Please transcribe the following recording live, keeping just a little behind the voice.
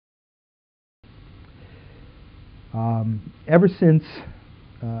Ever since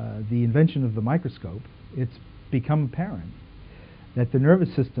the invention of the microscope, it's become apparent that the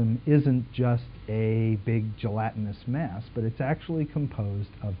nervous system isn't just a big gelatinous mass, but it's actually composed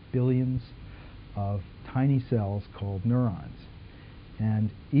of billions of tiny cells called neurons. And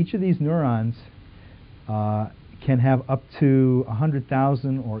each of these neurons can have up to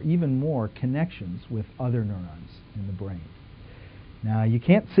 100,000 or even more connections with other neurons in the brain. Now, you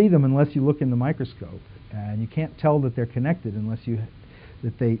can't see them unless you look in the microscope, and you can't tell that they're connected unless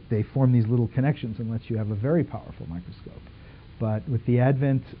they form these little connections unless you have a very powerful microscope. But with the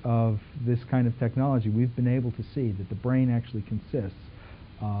advent of this kind of technology, we've been able to see that the brain actually consists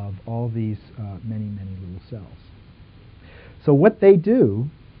of all these many, many little cells. So what they do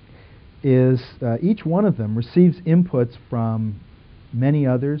is each one of them receives inputs from many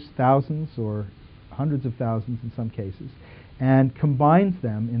others, thousands or hundreds of thousands in some cases, and combines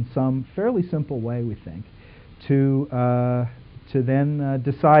them in some fairly simple way, we think, to then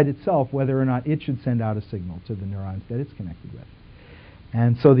decide itself whether or not it should send out a signal to the neurons that it's connected with.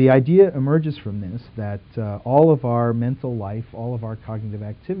 And so the idea emerges from this that all of our mental life, all of our cognitive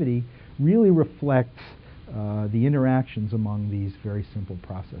activity really reflects the interactions among these very simple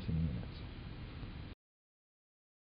processing units.